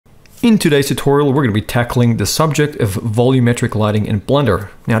In today's tutorial, we're going to be tackling the subject of volumetric lighting in Blender.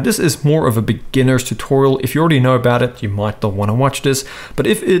 Now, this is more of a beginner's tutorial. If you already know about it, you might not want to watch this, but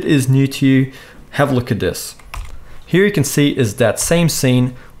if it is new to you, have a look at this. Here you can see is that same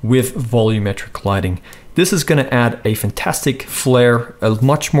scene with volumetric lighting. This is going to add a fantastic flair, a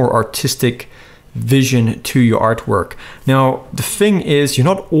much more artistic vision to your artwork. Now, the thing is, you're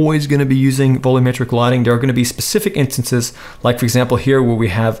not always going to be using volumetric lighting. There are going to be specific instances, like for example here where we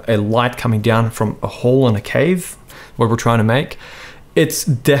have a light coming down from a hole in a cave, what we're trying to make. It's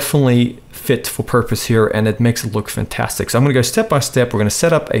definitely fit for purpose here and it makes it look fantastic. So I'm going to go step by step. We're going to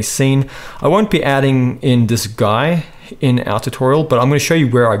set up a scene. I won't be adding in this guy in our tutorial, but I'm going to show you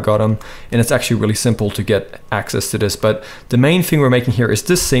where I got him, and it's actually really simple to get access to this. But the main thing we're making here is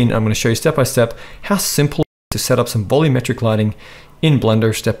this scene. I'm going to show you step by step how simple it is to set up some volumetric lighting in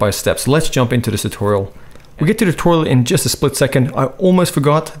Blender step by step. So let's jump into this tutorial. We'll get to the tutorial in just a split second. I almost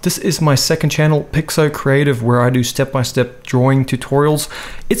forgot, this is my second channel, Pixo Creative, where I do step-by-step drawing tutorials.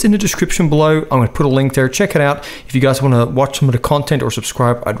 It's in the description below. I'm going to put a link there. Check it out. If you guys want to watch some of the content or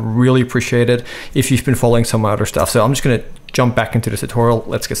subscribe, I'd really appreciate it if you've been following some of my other stuff. So I'm just going to jump back into the tutorial.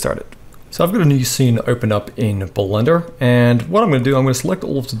 Let's get started. So I've got a new scene open up in Blender, and what I'm going to do, I'm going to select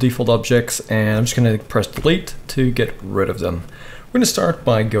all of the default objects and I'm just going to press delete to get rid of them. We're going to start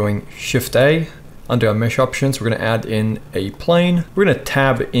by going Shift A. Under our mesh options, we're going to add in a plane. We're going to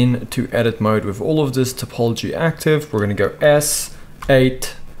tab into edit mode with all of this topology active. We're going to go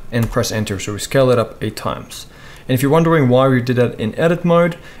S8 and press enter. So we scale it up 8 times. And if you're wondering why we did that in edit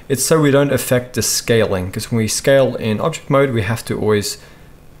mode, it's so we don't affect the scaling, because when we scale in object mode, we have to always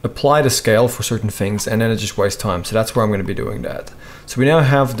apply the scale for certain things and then it just wastes time. So that's where I'm going to be doing that. So we now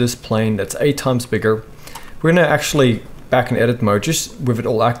have this plane that's 8 times bigger. We're going to actually, back in edit mode, just with it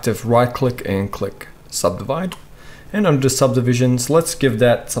all active, right click and click subdivide. And under the subdivisions, let's give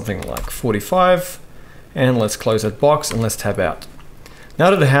that something like 45 and let's close that box and let's tab out. Now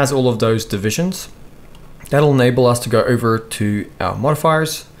that it has all of those divisions, that'll enable us to go over to our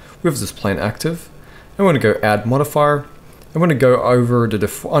modifiers with this plane active. And we're going to go add modifier. I'm going to go over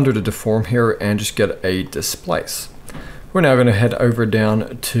under the deform here and just get a displace. We're now going to head over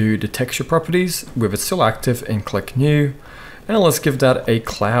down to the texture properties with it still active and click new. And let's give that a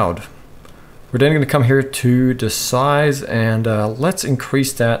cloud. We're then going to come here to the size and let's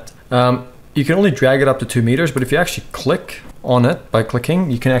increase that. You can only drag it up to 2 meters, but if you actually click on it by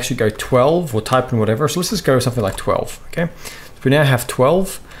clicking, you can actually go 12 or type in whatever. So let's just go something like 12. Okay. So we now have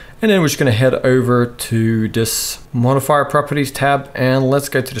 12. And then we're just going to head over to this modifier properties tab and let's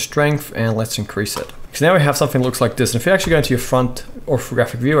go to the strength and let's increase it. So now we have something that looks like this. And if you actually go into your front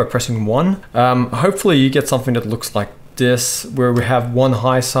orthographic view by pressing 1, hopefully you get something that looks like this, where we have one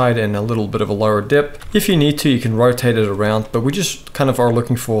high side and a little bit of a lower dip. If you need to, you can rotate it around, but we just kind of are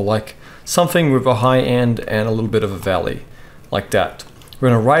looking for like something with a high end and a little bit of a valley, like that. We're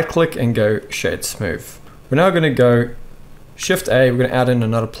going to right click and go shade smooth. We're now going to go Shift A, we're going to add in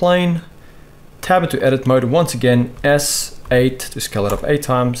another plane, tab into edit mode, and once again S8 to scale it up 8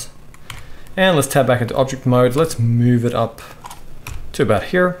 times. And let's tab back into object mode. Let's move it up to about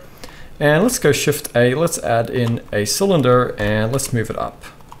here. And let's go Shift A, let's add in a cylinder and let's move it up.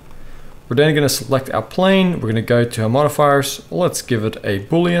 We're then going to select our plane. We're going to go to our modifiers. Let's give it a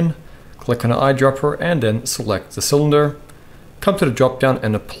Boolean, click on an eyedropper and then select the cylinder. Come to the drop down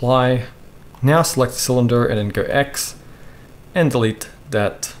and apply. Now select the cylinder and then go X and delete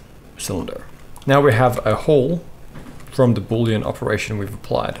that cylinder. Now we have a hole from the Boolean operation we've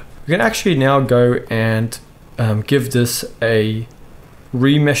applied. We can actually now go and give this a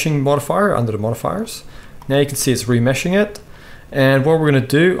remeshing modifier under the modifiers. Now you can see it's remeshing it. And what we're going to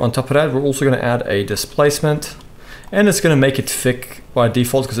do on top of that, we're also going to add a displacement. And it's going to make it thick by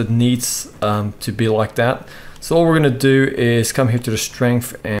default because it needs to be like that. So all we're going to do is come here to the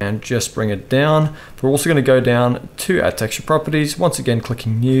strength and just bring it down. We're also going to go down to our texture properties, once again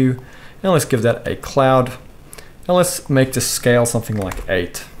clicking new, and let's give that a cloud. And let's make the scale something like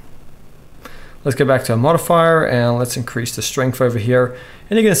 8. Let's go back to our modifier and let's increase the strength over here.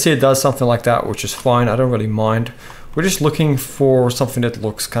 And you're going to see it does something like that, which is fine. I don't really mind. We're just looking for something that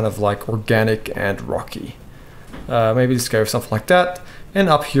looks kind of like organic and rocky. Maybe let's go with something like that. And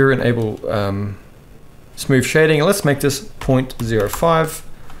up here enable smooth shading. Let's make this 0.05.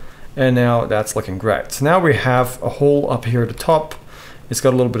 And now that's looking great. So now we have a hole up here at the top. It's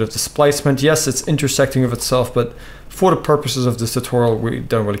got a little bit of displacement. Yes, it's intersecting with itself, but for the purposes of this tutorial, we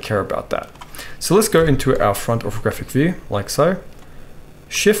don't really care about that. So let's go into our front orthographic view, like so.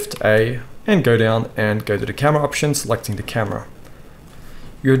 Shift A and go down and go to the camera options, selecting the camera.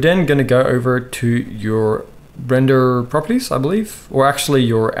 You're then going to go over to your render properties, I believe, or actually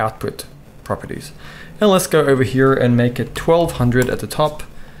your output properties. And let's go over here and make it 1200 at the top,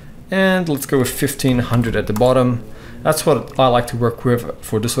 and let's go with 1500 at the bottom. That's what I like to work with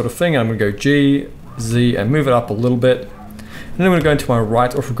for this sort of thing. I'm going to go G, Z, and move it up a little bit. And then I'm going to go into my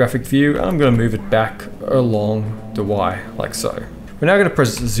right orthographic view, and I'm going to move it back along the Y, like so. We're now going to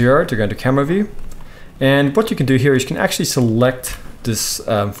press 0 to go into camera view. And what you can do here is you can actually select this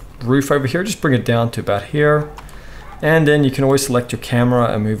roof over here, just bring it down to about here. And then you can always select your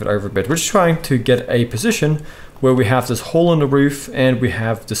camera and move it over a bit. We're just trying to get a position where we have this hole in the roof and we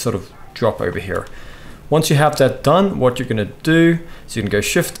have this sort of drop over here. Once you have that done, what you're going to do is you can go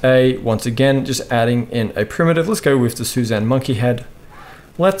Shift A, once again, just adding in a primitive. Let's go with the Suzanne monkey head.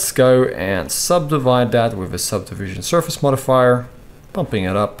 Let's go and subdivide that with a subdivision surface modifier, bumping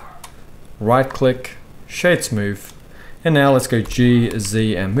it up, right click, shade smooth, and now let's go G,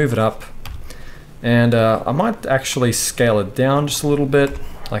 Z, and move it up. And I might actually scale it down just a little bit,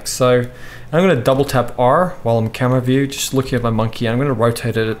 like so. And I'm going to double tap R while I'm in camera view, just looking at my monkey, and I'm going to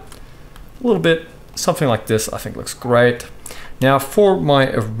rotate it a little bit. Something like this I think looks great. Now for my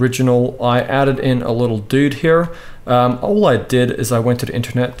original, I added in a little dude here. All I did is I went to the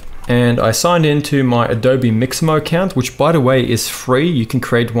internet and I signed into my Adobe Mixamo account, which by the way is free. You can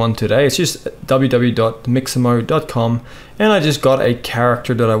create one today. It's just www.mixamo.com, and I just got a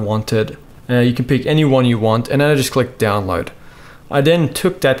character that I wanted. You can pick any one you want, and then I just click download. I then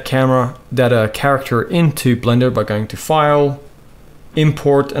took that character into Blender by going to File,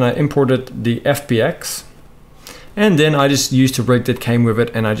 Import, and I imported the FBX, and then I just used the rig that came with it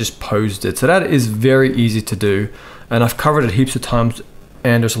and I just posed it. So that is very easy to do, and I've covered it heaps of times,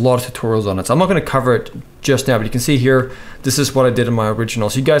 and there's a lot of tutorials on it. So I'm not going to cover it just now, but you can see here, this is what I did in my original.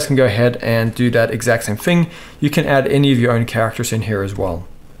 So you guys can go ahead and do that exact same thing. You can add any of your own characters in here as well.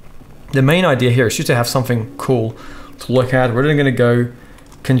 The main idea here is just to have something cool to look at. We're then going to go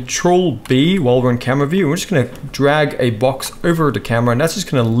Control B while we're in camera view. We're just going to drag a box over the camera, and that's just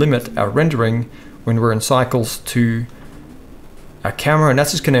going to limit our rendering when we're in cycles to our camera, and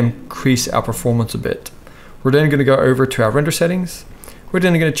that's just going to increase our performance a bit. We're then going to go over to our render settings. We're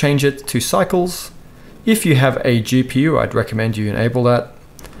then going to change it to cycles. If you have a GPU, I'd recommend you enable that.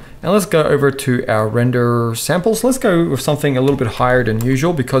 And let's go over to our render samples. Let's go with something a little bit higher than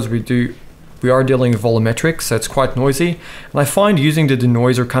usual because we are dealing with volumetric, so it's quite noisy. And I find using the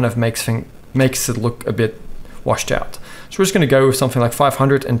denoiser kind of makes it look a bit washed out. So we're just going to go with something like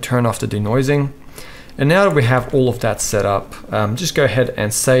 500 and turn off the denoising. And now that we have all of that set up, just go ahead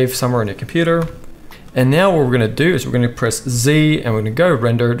and save somewhere on your computer. And now what we're going to do is we're going to press Z and we're going to go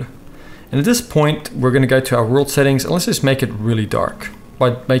rendered. And at this point, we're going to go to our world settings, and let's just make it really dark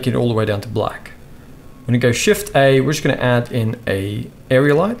by making it all the way down to black. We're going to go Shift A, we're just going to add in a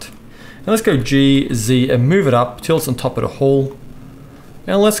area light. And let's go G, Z, and move it up till it's on top of the hole.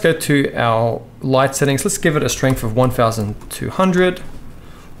 And let's go to our light settings. Let's give it a strength of 1200,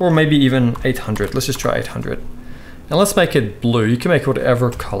 or maybe even 800. Let's just try 800. And let's make it blue. You can make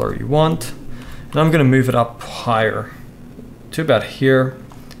whatever color you want. And I'm going to move it up higher to about here,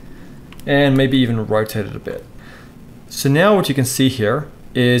 and maybe even rotate it a bit. So now what you can see here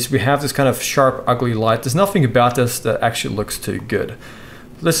is we have this kind of sharp, ugly light. There's nothing about this that actually looks too good.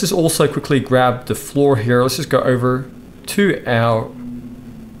 Let's just also quickly grab the floor here. Let's just go over to our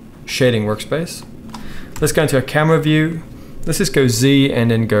shading workspace. Let's go into our camera view. Let's just go Z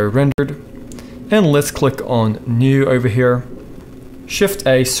and then go rendered. And let's click on new over here. Shift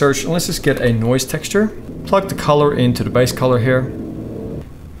A, search, and let's just get a noise texture. Plug the color into the base color here.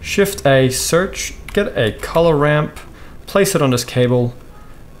 Shift A, search, get a color ramp, place it on this cable,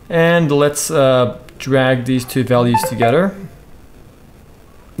 and let's drag these two values together.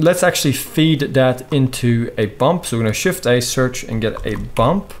 Let's actually feed that into a bump. So we're going to Shift A, search, and get a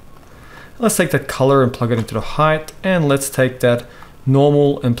bump. Let's take that color and plug it into the height, and let's take that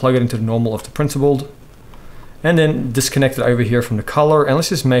normal and plug it into the normal of the principled. And then disconnect it over here from the color, and let's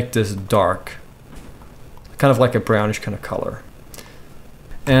just make this dark, kind of like a brownish kind of color.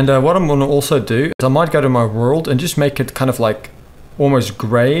 And what I'm going to also do is I might go to my world and just make it kind of like almost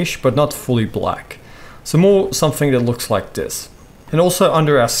grayish, but not fully black. So more something that looks like this. And also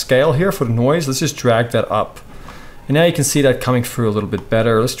under our scale here for the noise, let's just drag that up. And now you can see that coming through a little bit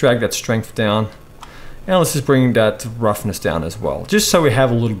better. Let's drag that strength down. And let's just bring that roughness down as well, just so we have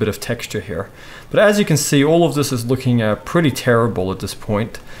a little bit of texture here. But as you can see, all of this is looking pretty terrible at this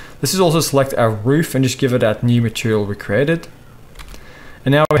point. This is also select our roof and just give it that new material we created.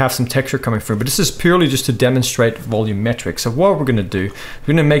 And now we have some texture coming through, but this is purely just to demonstrate volumetric. So what we're going to do,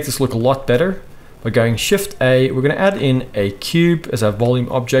 we're going to make this look a lot better by going Shift A. We're going to add in a cube as our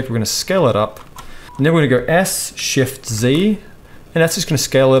volume object. We're going to scale it up. And then we're going to go S, Shift, Z, and that's just going to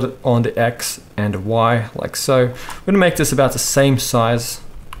scale it on the X and Y like so. We're going to make this about the same size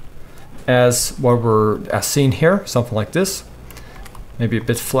as what we're seeing here, something like this, maybe a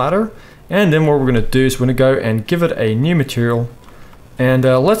bit flatter. And then what we're going to do is we're going to go and give it a new material. And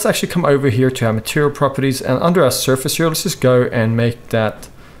let's actually come over here to our material properties, and under our surface here, let's just go and make that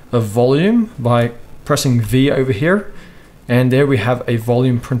a volume by pressing V over here. And there we have a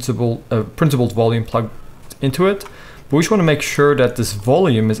volume principled volume plugged into it. But we just want to make sure that this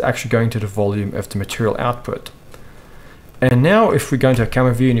volume is actually going to the volume of the material output. And now if we go into a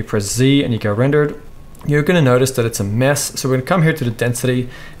camera view and you press Z and you go rendered, you're going to notice that it's a mess. So we're going to come here to the density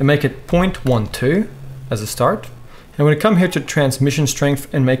and make it 0.12 as a start. And we're going to come here to transmission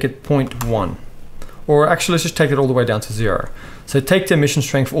strength and make it 0.1. Or actually, let's just take it all the way down to 0. So take the emission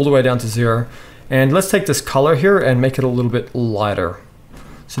strength all the way down to 0. And let's take this color here and make it a little bit lighter.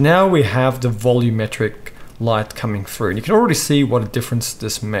 So now we have the volumetric light coming through. And you can already see what a difference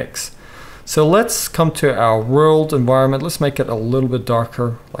this makes. So let's come to our world environment. Let's make it a little bit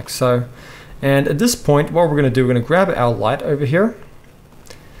darker, like so. And at this point, what we're going to do, we're going to grab our light over here.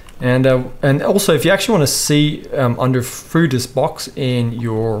 And also, if you actually want to see through this box in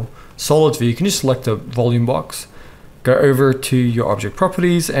your solid view, you can just select the volume box, go over to your object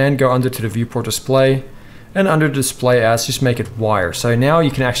properties and go under to the viewport display, and under display as, just make it wire. So now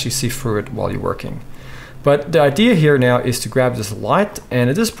you can actually see through it while you're working. But the idea here now is to grab this light,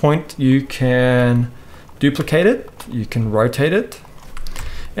 and at this point you can duplicate it, you can rotate it,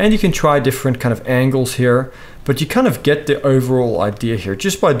 and you can try different kind of angles here, but you kind of get the overall idea here.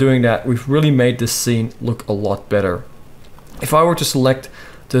 Just by doing that, we've really made this scene look a lot better. If I were to select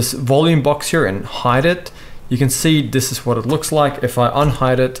this volume box here and hide it, you can see this is what it looks like. If I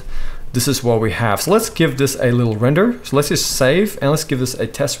unhide it, this is what we have. So let's give this a little render. So let's just save and let's give this a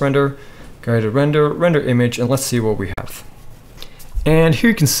test render. Go to render image, and let's see what we have. And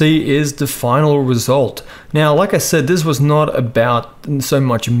here you can see is the final result. Now, like I said, this was not about so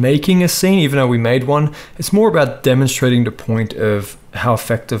much making a scene, even though we made one. It's more about demonstrating the point of how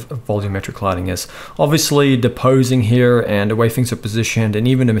effective volumetric lighting is. Obviously, the posing here and the way things are positioned and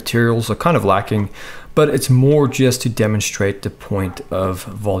even the materials are kind of lacking, but it's more just to demonstrate the point of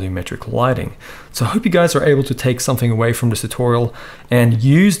volumetric lighting. So I hope you guys are able to take something away from this tutorial and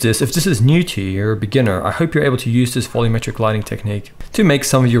use this. If this is new to you, you're a beginner, I hope you're able to use this volumetric lighting technique to make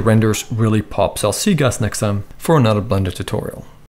some of your renders really pop. So I'll see you guys next time for another Blender tutorial.